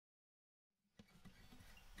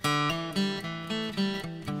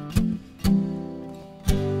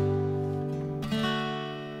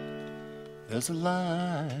There's a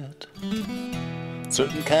light,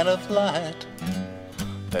 certain kind of light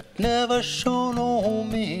that never shone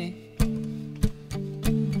on me.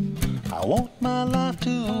 I want my life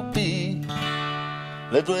to be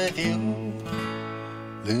lived with you,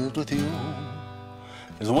 lived with you.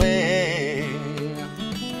 Is where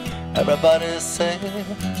everybody say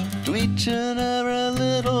to each and every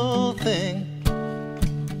little thing,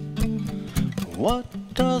 what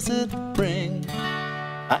does it bring?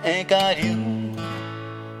 I ain't got you,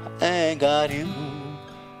 I ain't got you,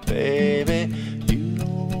 baby. You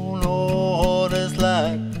don't know what it's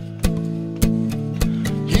like.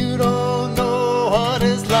 You don't know what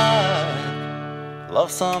it's like to love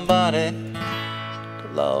somebody, to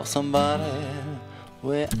love somebody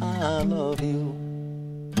where I love you.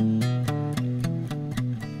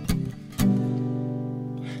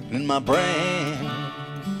 In my brain,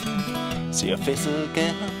 see your face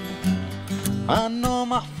again. I know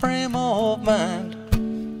my frame of mind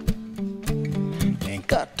ain't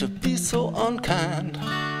got to be so unkind.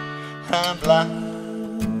 I'm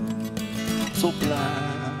blind, so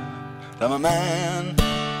blind. I'm a man,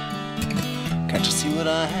 can't you see what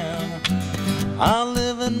I am? I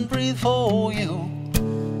live and breathe for you.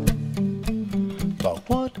 But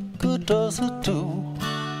what good does it do?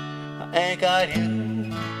 I ain't got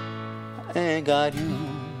you, I ain't got you,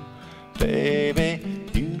 baby.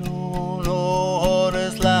 You don't know what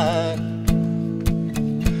it's like.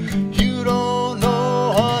 You don't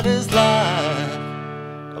know what it's like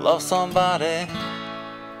to love somebody,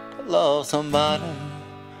 to love somebody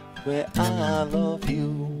where I love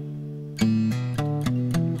you.